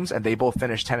 2 games and they both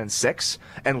finish 10-6,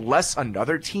 unless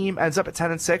another team ends up at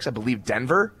 10-6, I believe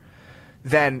Denver,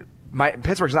 then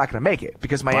Pittsburgh's not going to make it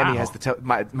because Miami Wow.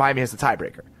 has Miami has the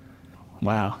tiebreaker.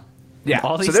 Wow. Yeah,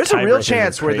 All so these there's a real tiebreakers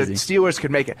chance are where the crazy. Steelers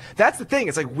could make it. That's the thing.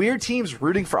 It's like weird teams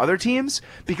rooting for other teams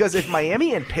because if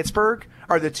Miami and Pittsburgh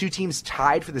are the 2 teams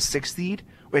tied for the 6th seed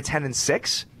with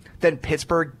 10-6,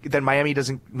 then Miami gets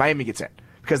in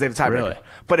because they have a tiebreaker. Really?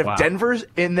 But if Wow. Denver's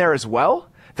in there as well,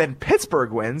 then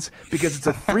Pittsburgh wins because it's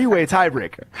a 3-way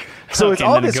tiebreaker. So it's Okay,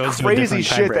 all and then it this goes to a crazy different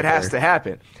shit that has tiebreaker. to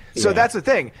happen. So Yeah. that's the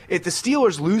thing. If the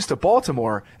Steelers lose to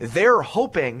Baltimore, they're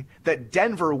hoping that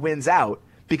Denver wins out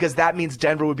because that means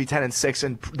Denver would be 10-6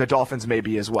 and the Dolphins may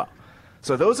be as well.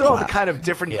 So those are all the Wow. kind of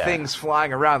different Yeah. things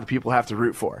flying around that people have to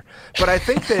root for. But I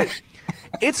think that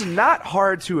it's not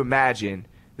hard to imagine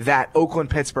that Oakland,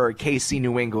 Pittsburgh, KC,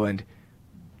 New England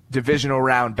divisional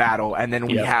round battle, and then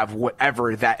we Yep. have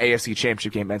whatever that AFC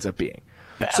Championship game ends up being.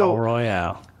 Battle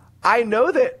Royale. I know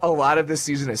that a lot of this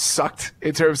season has sucked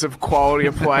in terms of quality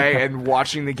of play and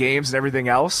watching the games and everything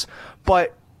else,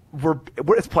 but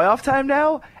it's playoff time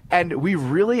now, and we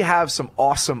really have some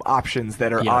awesome options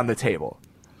that are Yeah. on the table.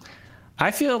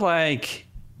 I feel like,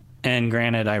 and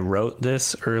granted, I wrote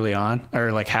this early on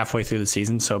or like halfway through the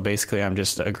season, so basically I'm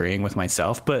just agreeing with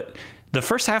myself. But the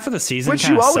first half of the season, Which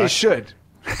kinda you always sucked. should.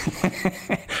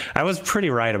 I was pretty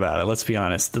right about it. Let's be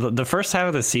honest. The first half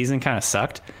of the season kind of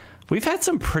sucked. We've had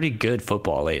some pretty good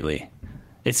football lately.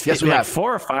 It's Yes, we like have.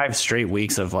 4 or 5 straight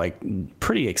weeks of like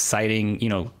pretty exciting,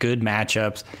 good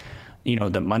matchups.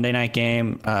 The Monday night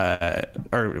game,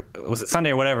 or was it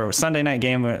Sunday or whatever? It was Sunday night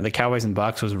game. The Cowboys and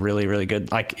Bucks was really, really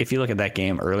good. Like if you look at that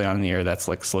game early on in the year,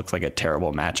 looks like a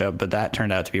terrible matchup, but that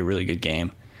turned out to be a really good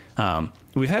game.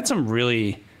 We've had some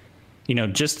really,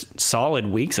 just solid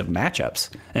weeks of matchups.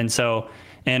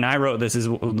 And I wrote this is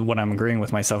what I'm agreeing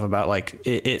with myself about. Like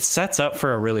it sets up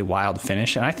for a really wild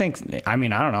finish. And I don't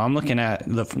know. I'm looking at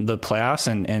the playoffs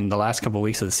and the last couple of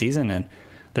weeks of the season, and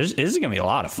this is going to be a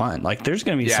lot of fun. Like there's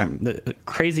going to be some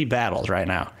crazy battles right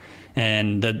now.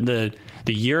 And the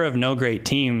year of no great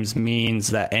teams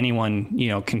means that anyone,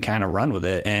 can kind of run with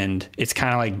it. And it's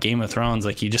kind of like Game of Thrones.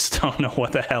 Like you just don't know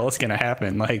what the hell is going to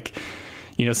happen. Like,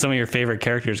 some of your favorite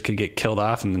characters could get killed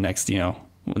off in the next,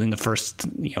 within the first,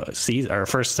 season or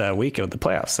first week of the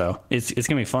playoffs. So it's going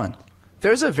to be fun.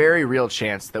 There's a very real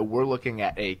chance that we're looking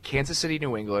at a Kansas City,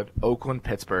 New England, Oakland,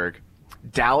 Pittsburgh,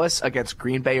 Dallas against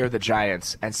Green Bay or the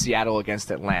Giants, and Seattle against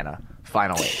Atlanta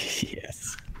final 8.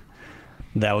 Yes.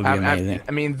 That would be amazing.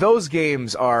 I mean, those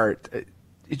games are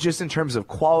just in terms of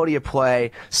quality of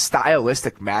play,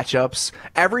 stylistic matchups,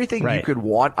 everything you could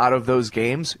want out of those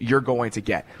games, you're going to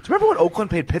get. Do you remember when Oakland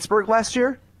played Pittsburgh last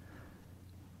year?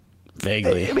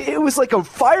 Vaguely. I mean, it was like a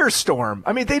firestorm.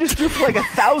 I mean, they just threw for like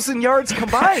 1,000 yards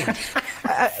combined.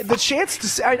 The chance to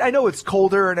see, I know it's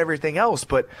colder and everything else,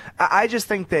 but I just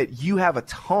think that you have a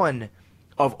ton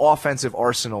of offensive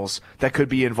arsenals that could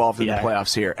be involved in the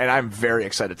playoffs here, and I'm very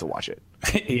excited to watch it.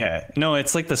 Yeah. No,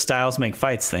 it's like the styles make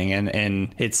fights thing,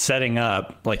 and it's setting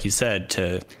up, like you said,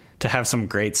 to have some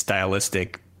great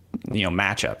stylistic,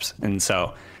 matchups. And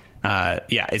so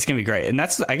it's going to be great. And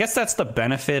I guess that's the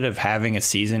benefit of having a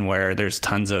season where there's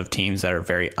tons of teams that are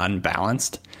very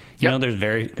unbalanced.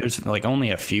 There's like only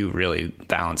a few really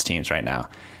balanced teams right now.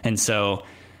 And so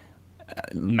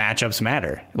matchups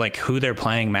matter, like who they're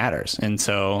playing matters. And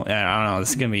so I don't know,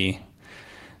 there's going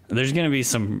to be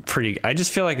some I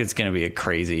just feel like it's going to be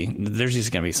there's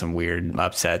just going to be some weird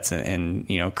upsets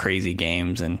and crazy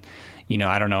games. And,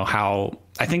 I don't know how.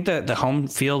 I think that the home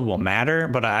field will matter,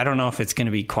 but I don't know if it's going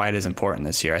to be quite as important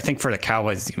this year. I think for the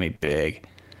Cowboys, it's going to be big.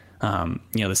 The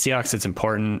Seahawks, it's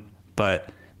important, but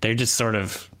they're just sort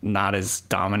of not as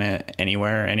dominant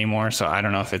anywhere anymore. So I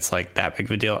don't know if it's like that big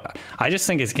of a deal. I just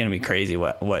think it's going to be crazy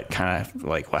what kind of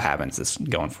like what happens this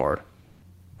going forward. All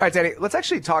right, Danny, let's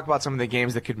actually talk about some of the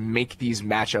games that could make these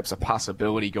matchups a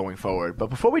possibility going forward. But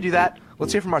before we do that,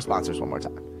 let's hear from our sponsors one more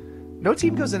time. No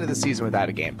team goes into the season without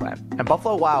a game plan, and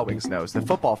Buffalo Wild Wings knows that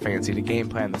football fans need a game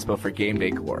plan that's built for game day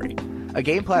glory. A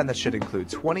game plan that should include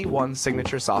 21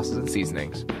 signature sauces and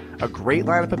seasonings, a great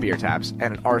lineup of beer taps,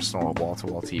 and an arsenal of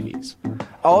wall-to-wall TVs.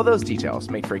 All of those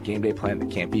details make for a game day plan that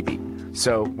can't be beat.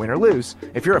 So, win or lose,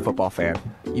 if you're a football fan,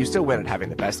 you still win at having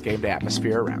the best game day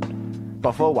atmosphere around.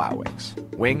 Buffalo Wild Wings.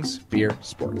 Wings, beer,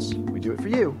 sports. We do it for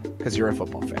you because you're a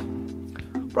football fan.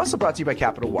 We're also brought to you by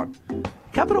Capital One.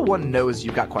 Capital One knows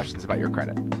you've got questions about your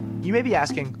credit. You may be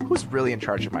asking, who's really in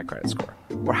charge of my credit score?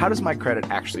 Or how does my credit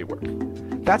actually work?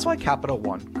 That's why Capital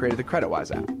One created the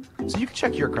CreditWise app, so you can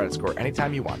check your credit score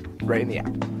anytime you want, right in the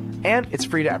app. And it's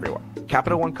free to everyone,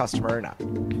 Capital One customer or not.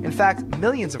 In fact,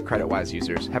 millions of CreditWise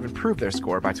users have improved their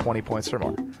score by 20 points or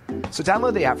more. So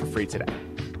download the app for free today.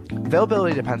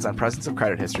 Availability depends on presence of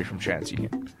credit history from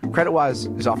TransUnion.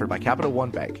 CreditWise is offered by Capital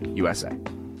One Bank, USA.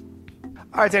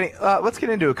 All right, Danny, let's get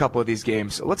into a couple of these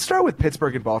games. Let's start with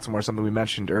Pittsburgh and Baltimore, something we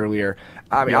mentioned earlier.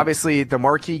 I mean, obviously, the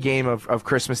marquee game of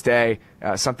Christmas Day,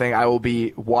 something I will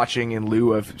be watching in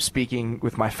lieu of speaking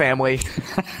with my family.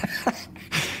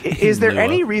 Is there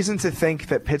any reason to think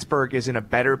that Pittsburgh is in a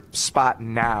better spot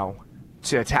now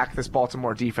to attack this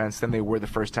Baltimore defense than they were the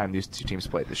first time these two teams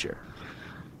played this year?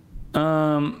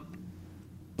 I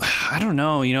don't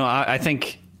know. I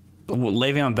think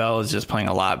Le'Veon Bell is just playing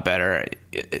a lot better.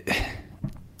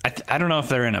 I don't know if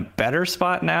they're in a better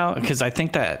spot now, because I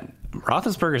think that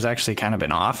Roethlisberger's actually kind of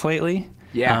been off lately.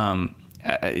 Yeah.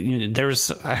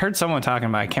 I heard someone talking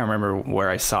about, I can't remember where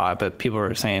I saw it, but people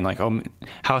were saying like, oh,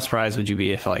 how surprised would you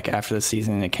be if like after the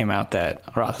season it came out that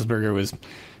Roethlisberger was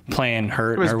playing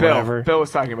hurt or Bill. whatever? Bill was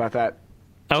talking about that.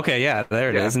 Okay, yeah, there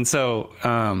it is. And so,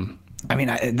 I mean,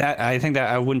 I think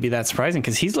that I wouldn't be that surprising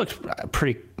because he's looked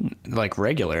pretty like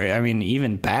regular. I mean,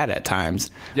 even bad at times.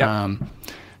 Yeah.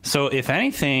 So if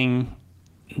anything,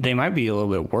 they might be a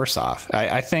little bit worse off.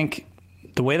 I think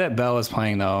the way that Bell is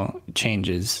playing though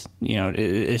changes.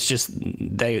 It's just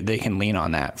they can lean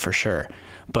on that for sure.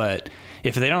 But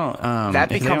if they don't, that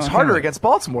becomes harder against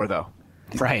Baltimore though.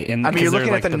 Right. And I mean, you're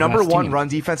looking at the number one run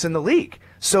defense in the league.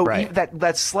 So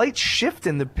that slight shift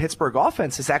in the Pittsburgh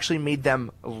offense has actually made them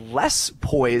less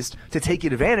poised to take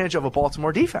advantage of a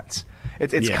Baltimore defense.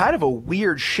 It's kind of a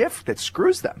weird shift that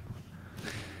screws them.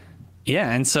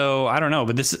 Yeah, and so I don't know,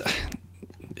 but this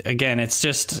again, it's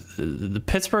just the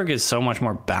Pittsburgh is so much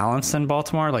more balanced than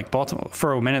Baltimore. Like Baltimore,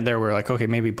 for a minute there, we're like, okay,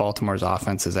 maybe Baltimore's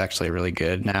offense is actually really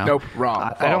good now. Nope,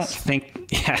 wrong. I don't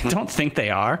think they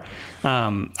are.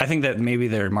 I think that maybe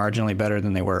they're marginally better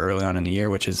than they were early on in the year,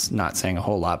 which is not saying a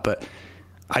whole lot. But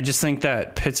I just think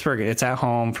that Pittsburgh, it's at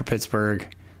home for Pittsburgh.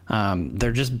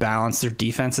 They're just balanced. Their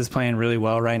defense is playing really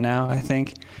well right now, I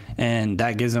think. And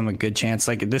that gives them a good chance.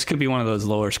 Like this could be one of those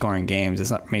lower scoring games.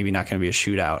 It's maybe not going to be a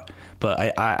shootout,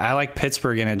 but I like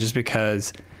Pittsburgh in it just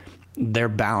because they're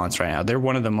balanced right now. They're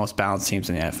one of the most balanced teams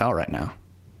in the NFL right now.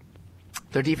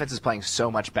 Their defense is playing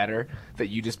so much better that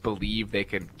you just believe they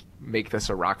can make this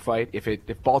a rock fight. If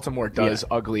Baltimore does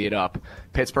ugly it up,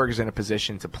 Pittsburgh is in a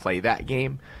position to play that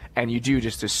game, and you do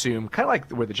just assume, kind of like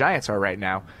where the Giants are right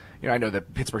now. I know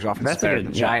that Pittsburgh's offense is better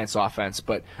than the Giants' offense,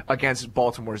 but against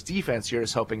Baltimore's defense, you're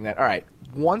just hoping that, all right,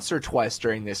 once or twice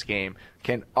during this game,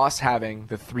 can us having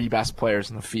the 3 best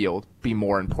players in the field be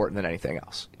more important than anything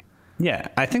else? Yeah,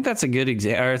 I think that's a good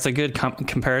or it's a good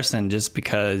comparison, just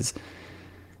because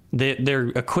they're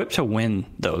equipped to win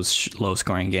those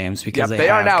low-scoring games because they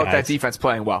are now with that defense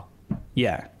playing well.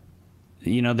 Yeah.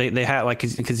 They have,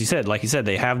 because you said,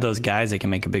 they have those guys that can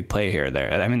make a big play here or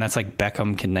there. I mean, that's like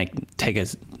Beckham can take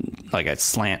a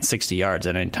slant 60 yards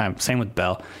at any time. Same with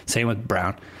Bell. Same with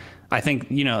Brown. I think,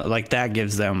 that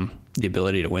gives them the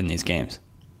ability to win these games.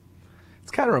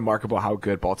 It's kind of remarkable how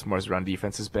good Baltimore's run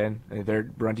defense has been. Their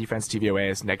run defense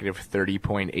TVOA is negative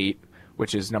 30.8,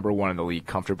 which is number 1 in the league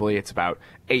comfortably. It's about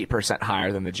 8%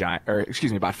 higher than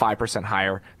about 5%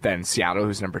 higher than Seattle,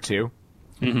 who's number 2.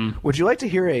 Mm-hmm. Would you like to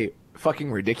hear a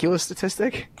fucking ridiculous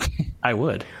statistic? I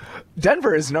would.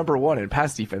 Denver is number 1 in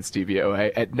pass defense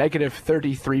DVOA at negative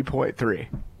 33.3.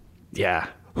 Yeah.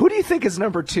 Who do you think is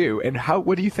number 2, and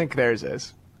what do you think theirs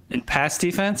is? In pass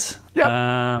defense?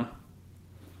 Yeah.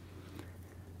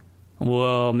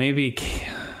 Well, maybe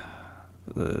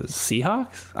the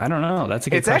Seahawks? I don't know. That's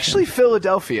a good question. Actually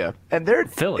Philadelphia, and they're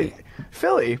Philly.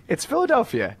 It's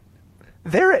Philadelphia.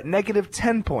 They're at negative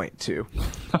 10.2.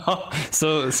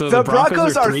 So the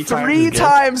Broncos are 3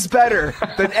 times better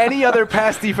than any other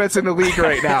pass defense in the league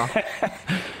right now.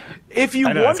 If you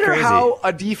wonder how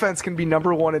a defense can be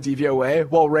number 1 at DVOA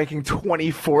while ranking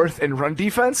 24th in run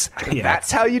defense,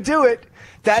 that's how you do it.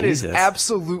 That is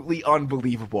absolutely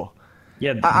unbelievable.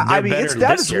 Yeah,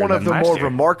 that is one of the more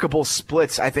remarkable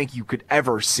splits I think you could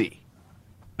ever see.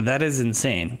 That is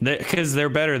insane, because they're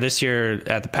better this year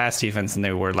at the pass defense than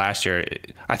they were last year.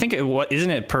 I think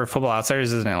isn't it, per Football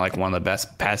Outsiders, isn't it like one of the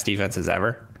best pass defenses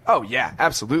ever? Oh yeah,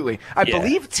 absolutely. I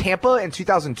believe Tampa in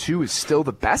 2002 is still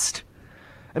the best.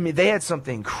 I mean, they had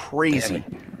something crazy,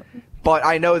 but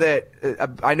I know that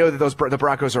the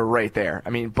Broncos are right there. I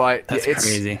mean, but it's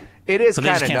crazy. It is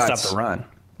kind of nuts. They just can't stop the run.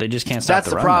 They just can't stop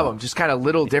the run. That's the problem. Just kind of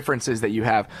little differences that you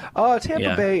have.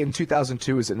 Tampa Bay in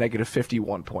 2002 is at negative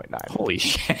 51.9. Holy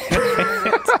shit!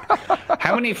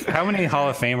 How many Hall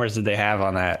of Famers did they have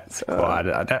on that squad?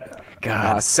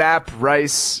 God. Sapp,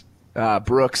 Rice,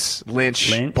 Brooks,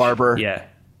 Lynch, Barber. Yeah.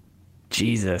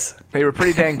 Jesus. They were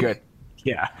pretty dang good.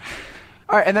 Yeah.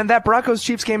 All right, and then that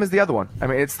Broncos-Chiefs game is the other one. I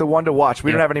mean, it's the one to watch.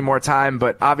 We don't have any more time,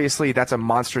 but obviously that's a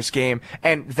monstrous game.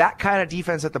 And that kind of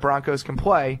defense that the Broncos can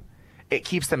play, it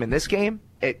keeps them in this game.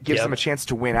 It gives them a chance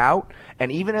to win out.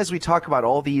 And even as we talk about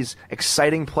all these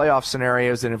exciting playoff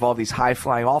scenarios that involve these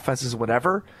high-flying offenses and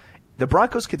whatever, the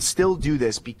Broncos could still do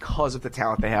this because of the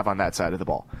talent they have on that side of the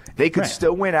ball. They could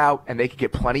still win out, and they could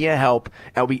get plenty of help,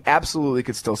 and we absolutely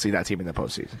could still see that team in the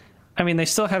postseason. I mean, they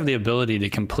still have the ability to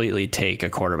completely take a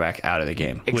quarterback out of the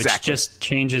game, which just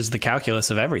changes the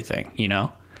calculus of everything,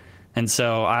 And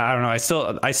so, I don't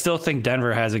know. I still think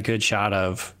Denver has a good shot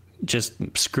of just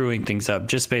screwing things up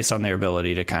just based on their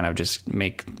ability to kind of just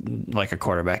make like a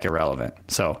quarterback irrelevant.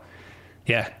 So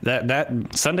yeah, that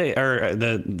Sunday or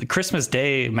the Christmas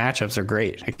Day matchups are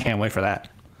great. I can't wait for that.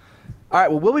 All right,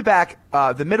 well, we'll be back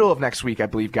the middle of next week, I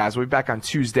believe, guys. We'll be back on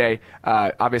Tuesday.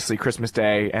 Obviously, Christmas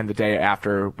Day and the day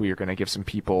after, we are going to give some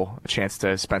people a chance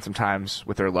to spend some times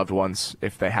with their loved ones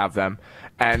if they have them.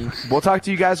 And we'll talk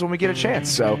to you guys when we get a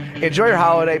chance. So enjoy your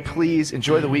holiday. Please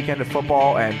enjoy the weekend of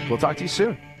football, and we'll talk to you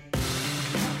soon.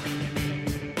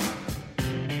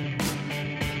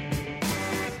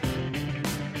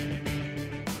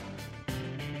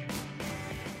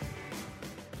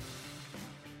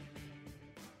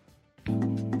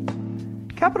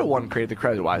 Capital One created the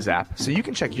CreditWise app so you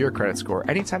can check your credit score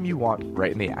anytime you want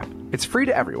right in the app. It's free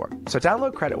to everyone, so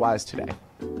download CreditWise today.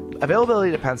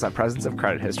 Availability depends on presence of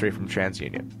credit history from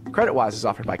TransUnion. CreditWise is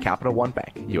offered by Capital One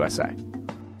Bank, USA.